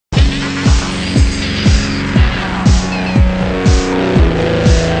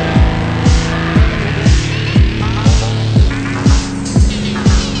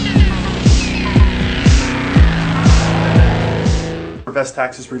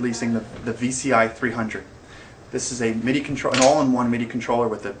Vestax is releasing the VCI-300. This is a MIDI control, an all-in-one MIDI controller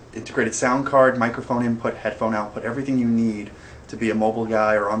with an integrated sound card, microphone input, headphone output, everything you need to be a mobile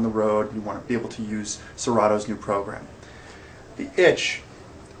guy or on the road. You want to be able to use Serato's new program. The Itch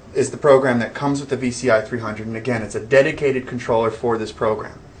is the program that comes with the VCI-300, and again, it's a dedicated controller for this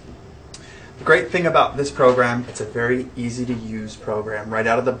program. The great thing about this program, it's a very easy to use program. Right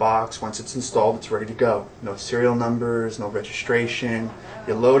out of the box, once it's installed, it's ready to go. No serial numbers, no registration.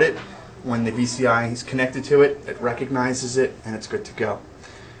 You load it. When the VCI is connected to it, it recognizes it, and it's good to go.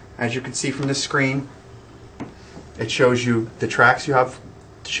 As you can see from this screen, it shows you the tracks you have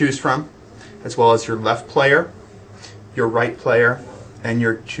to choose from, as well as your left player, your right player, and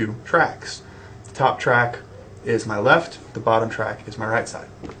your two tracks. The top track is my left, the bottom track is my right side.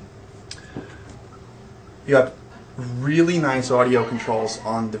 You have really nice audio controls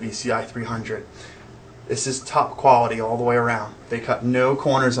on the VCI-300. This is top quality all the way around. They cut no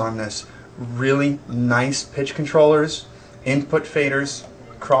corners on this. Really nice pitch controllers, input faders,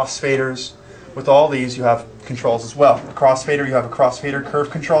 cross faders. With all these you have controls as well. The crossfader, you have a crossfader curve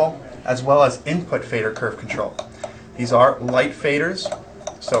control as well as input fader curve control. These are light faders,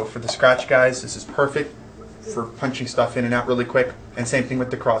 so for the scratch guys this is perfect for punching stuff in and out really quick, and same thing with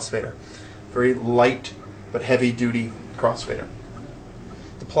the crossfader. Very light but heavy duty crossfader.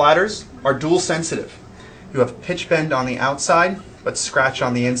 The platters are dual sensitive. You have pitch bend on the outside but scratch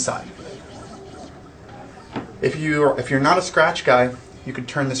on the inside. If you're not a scratch guy, you could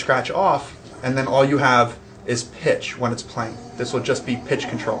turn the scratch off, and then all you have is pitch when it's playing. This will just be pitch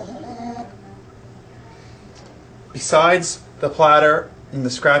control. Besides the platter and the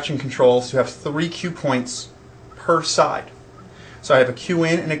scratching controls, you have 3 cue points per side. So I have a cue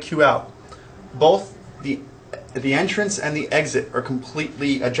in and a cue out. Both the entrance and the exit are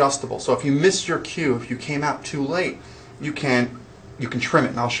completely adjustable. So if you missed your cue, if you came out too late, you can trim it,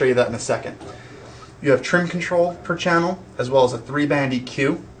 and I'll show you that in a second. You have trim control per channel, as well as a 3-band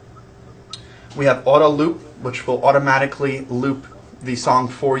EQ. We have auto loop, which will automatically loop the song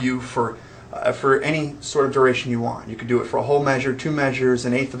for you for any sort of duration you want. You could do it for a whole measure, 2 measures,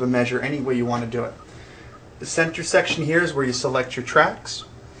 1/8 of a measure, any way you want to do it. The center section here is where you select your tracks.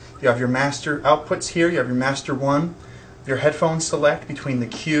 You have your master outputs here. You have your master 1. Your headphones select between the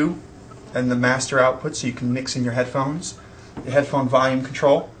cue and the master output, so you can mix in your headphones. The headphone volume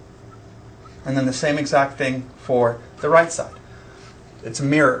control. And then the same exact thing for the right side. It's a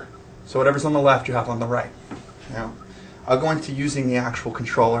mirror, so whatever's on the left you have on the right. Now, I'll go into using the actual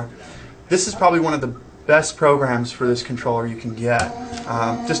controller. This is probably one of the best programs for this controller you can get,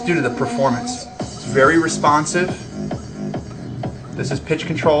 just due to the performance. It's very responsive. This is pitch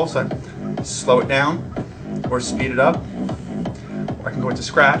control, so I slow it down or speed it up. Or I can go into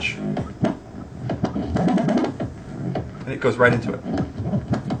scratch, and it goes right into it.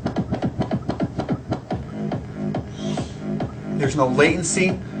 There's no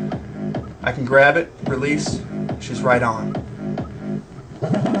latency. I can grab it, release, she's right on.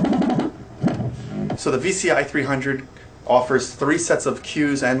 So the VCI-300 offers 3 sets of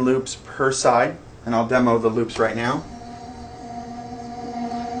cues and loops per side, and I'll demo the loops right now.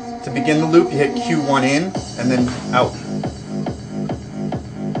 To begin the loop, you hit Q1 in and then out.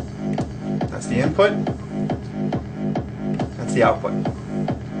 That's the input. That's the output.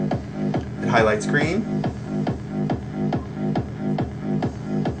 It highlights green.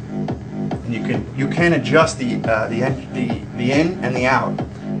 And you can adjust the in and the out.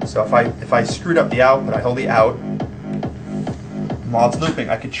 So if I screwed up the output, I hold the out. While it's looping,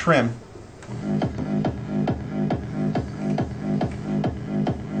 I could trim.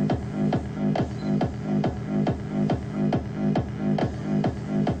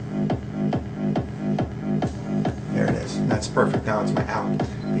 There it is. That's perfect. Now it's my out.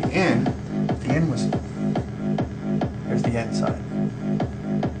 The in was, there's the in side.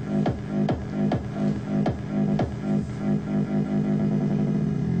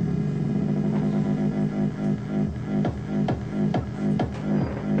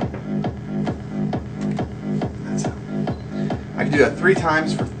 I can do that 3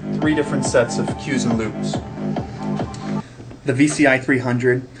 times for 3 different sets of cues and loops. The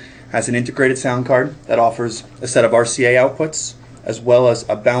VCI-300 has an integrated sound card that offers a set of RCA outputs as well as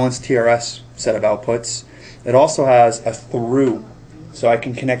a balanced TRS set of outputs. It also has a through, so I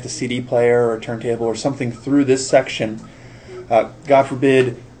can connect a CD player or a turntable or something through this section. God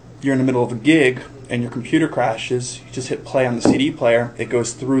forbid you're in the middle of a gig and your computer crashes, you just hit play on the CD player, it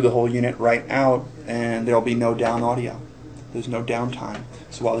goes through the whole unit right out, and there'll be no down audio. There's no downtime.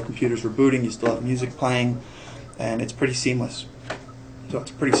 So while the computer's rebooting, you still have music playing, and it's pretty seamless. So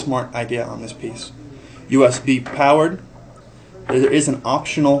it's a pretty smart idea on this piece. USB powered, There is an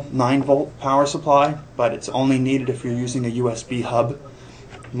optional 9-volt power supply, but it's only needed if you're using a USB hub.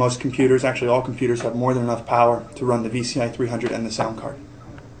 Most computers, actually all computers, have more than enough power to run the VCI-300 and the sound card.